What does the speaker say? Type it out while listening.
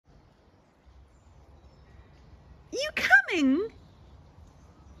coming?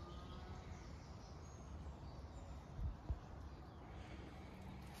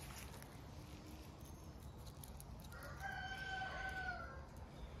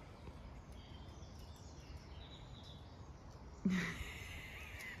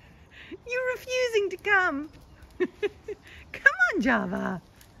 You're refusing to come. Come on, Java.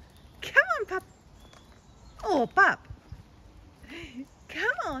 Come on, pup. Oh, pup.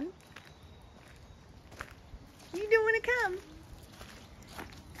 Come on. You don't want to come?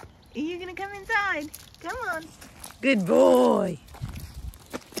 You're going to come inside. Come on. Good boy.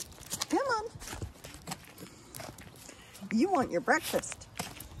 Come on. You want your breakfast.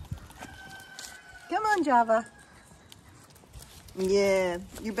 Come on, Java. Yeah,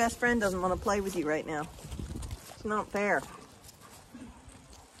 your best friend doesn't want to play with you right now. It's not fair.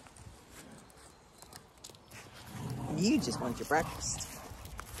 You just want your breakfast.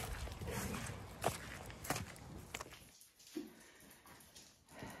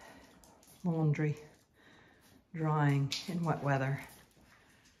 Laundry drying in wet weather.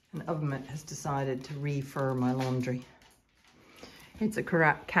 An ovenmitt has decided to re-fur my laundry. It's a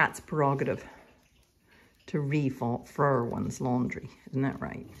cat's prerogative to re-fur one's laundry. Isn't that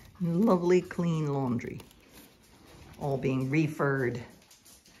right? Lovely clean laundry. All being re-furred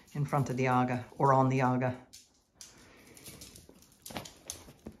in front of the aga or on the aga.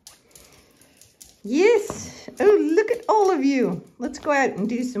 Yes! Oh, look at all of you. Let's go out and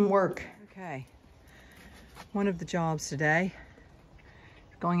do some work. Okay. One of the jobs today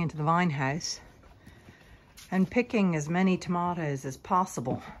is going into the vine house and picking as many tomatoes as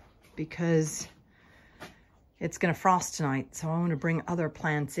possible because it's going to frost tonight, so I want to bring other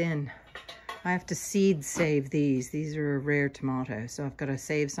plants in. I have to seed save these. These are a rare tomato, so I've got to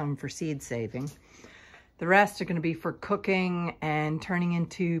save some for seed saving. The rest are going to be for cooking and turning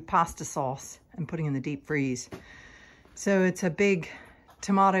into pasta sauce and putting in the deep freeze. So it's a big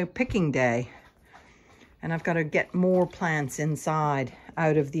tomato picking day, and I've got to get more plants inside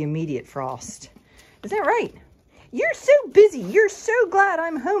out of the immediate frost. Is that right? You're so busy. You're so glad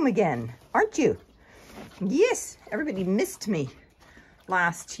I'm home again, aren't you? Yes, everybody missed me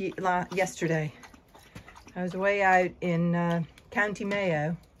yesterday. I was away out in County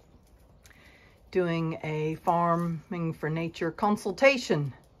Mayo doing a farming for nature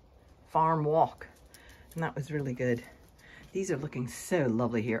consultation farm walk, and that was really good. These are looking so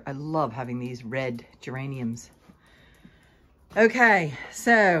lovely here. I love having these red geraniums. Okay,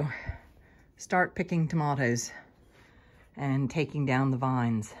 so start picking tomatoes and taking down the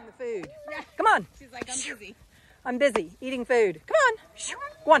vines. The food. Come on. She's like, I'm busy. I'm busy eating food. Come on.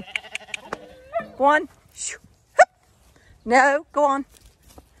 Go on. Go on. No, go on.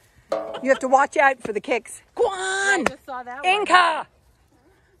 You have to watch out for the kicks. Go on. I just saw that Inca. one.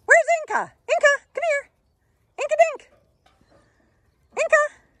 Where's Inca? Inca, come here. Inca dink. Inca.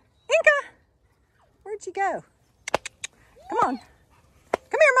 Inca. Where'd she go? Come on.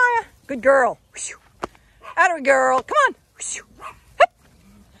 Come here, Maya. Good girl. Atta girl. Come on.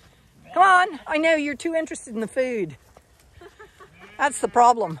 Come on. I know you're too interested in the food. That's the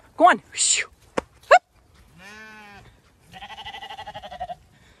problem. Go on.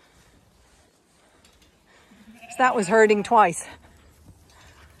 So that was hurting twice.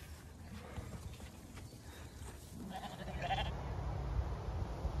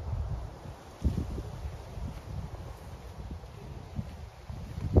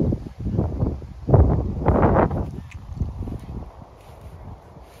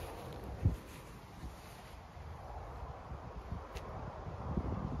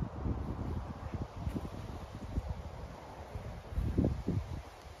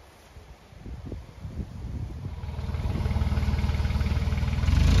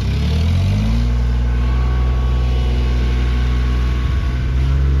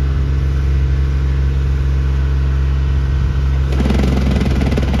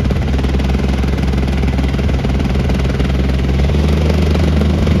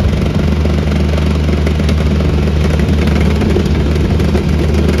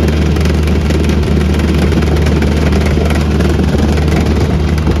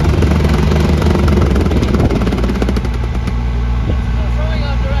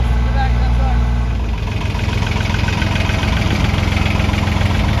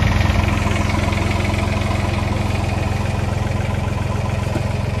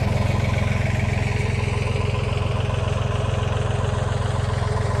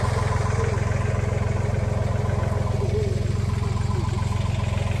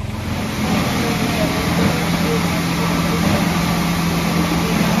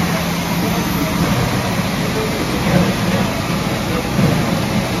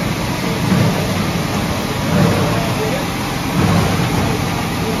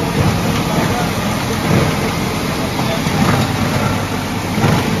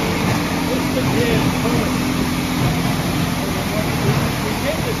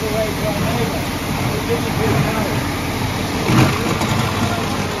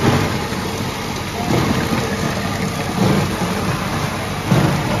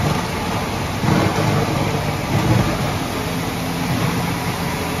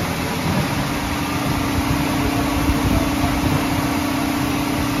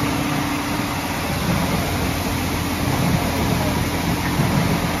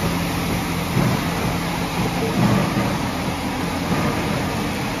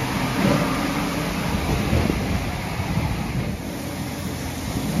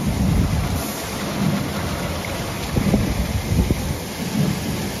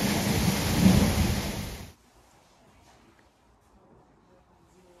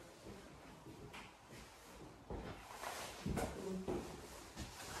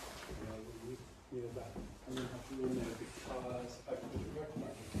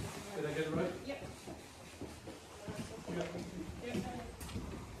 Did I get it right? Yep.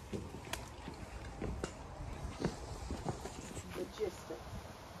 Logistics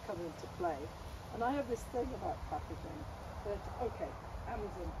come into play, and I have this thing about packaging that, okay,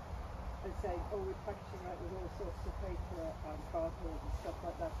 Amazon is saying, oh, we're packaging out with all sorts of paper and cardboard and stuff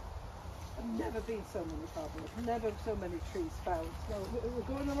like that. I've never been so many cardboard, never so many trees felled. So we're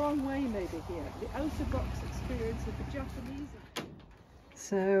going the wrong way maybe here. The out-of-box experience of the Japanese.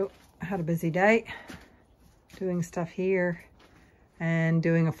 So I had a busy day doing stuff here and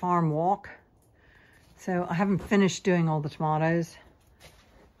doing a farm walk. So I haven't finished doing all the tomatoes.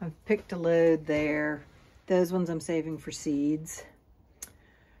 I've picked a load there. Those ones I'm saving for seeds.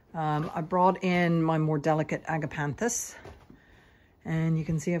 I brought in my more delicate agapanthus. And you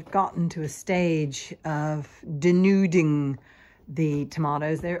can see I've gotten to a stage of denuding the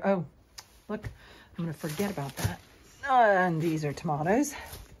tomatoes there. Oh, look, I'm going to forget about that. And these are tomatoes.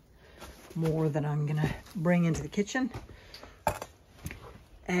 More than I'm going to bring into the kitchen.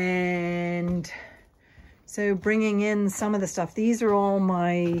 And so bringing in some of the stuff. These are all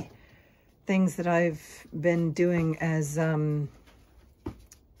my things that I've been doing as, what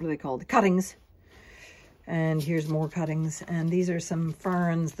are they called? Cuttings. And here's more cuttings. And these are some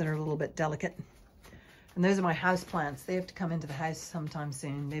ferns that are a little bit delicate. And those are my house plants. They have to come into the house sometime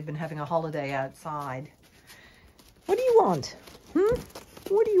soon. They've been having a holiday outside. What do you want?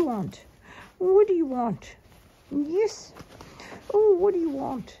 What do you want? What do you want? Yes. Oh, what do you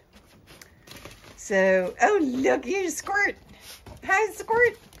want? So, oh, look, here's Squirt. Hi,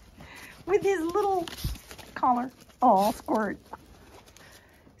 Squirt. With his little collar. Oh, Squirt.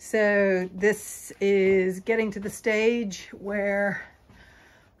 So this is getting to the stage where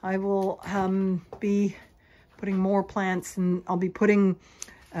I will be putting more plants, and I'll be putting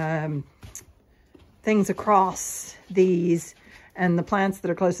things across these, and the plants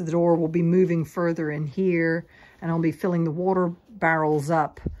that are close to the door will be moving further in here, and I'll be filling the water barrels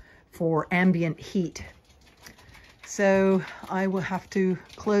up for ambient heat. So I will have to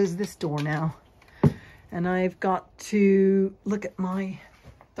close this door now, and I've got to look at my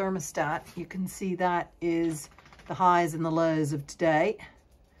thermostat. You can see that is the highs and the lows of today,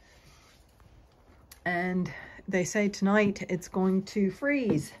 and they say tonight it's going to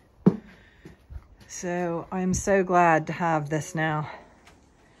freeze. So I'm so glad to have this now.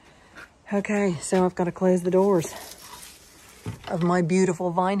 Okay, so I've got to close the doors of my beautiful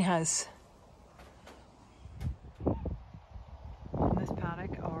vine house. In this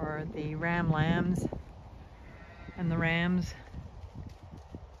paddock are the ram lambs and the rams.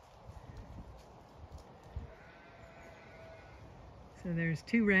 So there's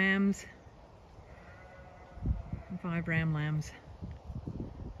 2 rams and 5 ram lambs.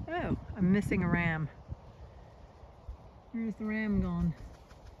 Oh, I'm missing a ram. Where's the ram gone?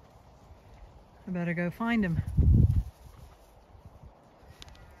 I better go find him.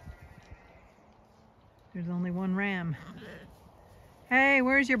 There's only 1 ram. Hey,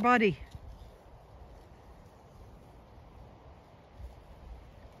 where's your buddy?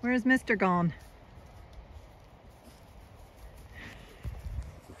 Where's Mr. gone?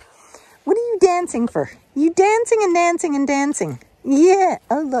 What are you dancing for? You dancing and dancing and dancing. Yeah.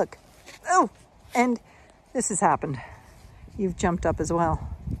 Oh, look. Oh, and this has happened. You've jumped up as well.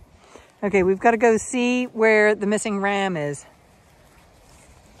 Okay, we've got to go see where the missing ram is,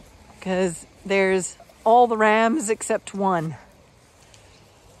 because there's all the rams except 1.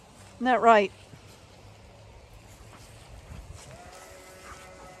 Isn't that right?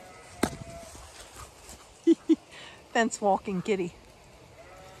 Fence walking kitty.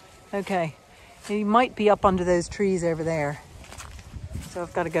 Okay, he might be up under those trees over there. So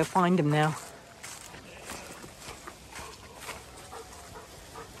I've got to go find him now.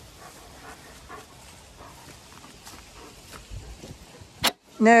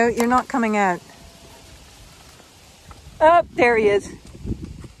 No, you're not coming out. Oh, there he is.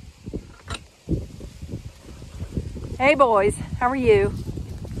 Hey boys, how are you?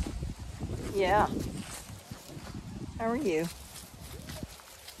 Yeah. How are you?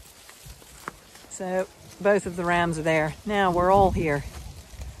 So, both of the rams are there. Now we're all here.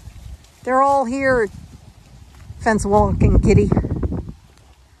 They're all here, fence walking kitty.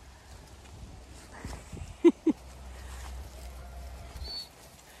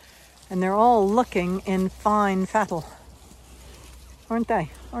 And they're all looking in fine fettle. Aren't they?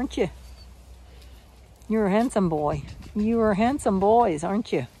 Aren't you? You're a handsome boy. You are handsome boys,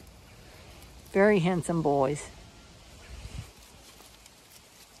 aren't you? Very handsome boys.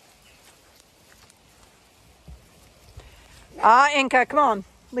 Ah, Inca, come on.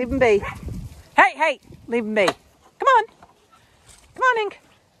 Leave him be. Hey, hey, leave him be. Come on. Come on, Inca.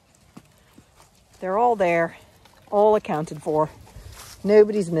 They're all there. All accounted for.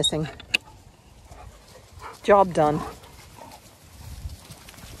 Nobody's missing. Job done.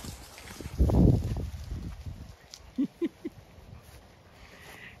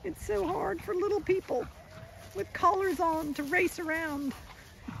 It's so hard for little people with collars on to race around.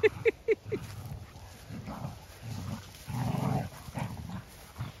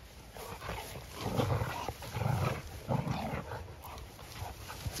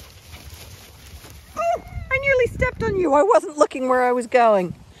 Stepped on you. I wasn't looking where I was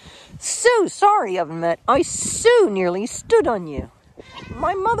going. So sorry, Oven Mitt. I so nearly stood on you.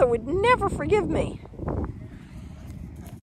 My mother would never forgive me.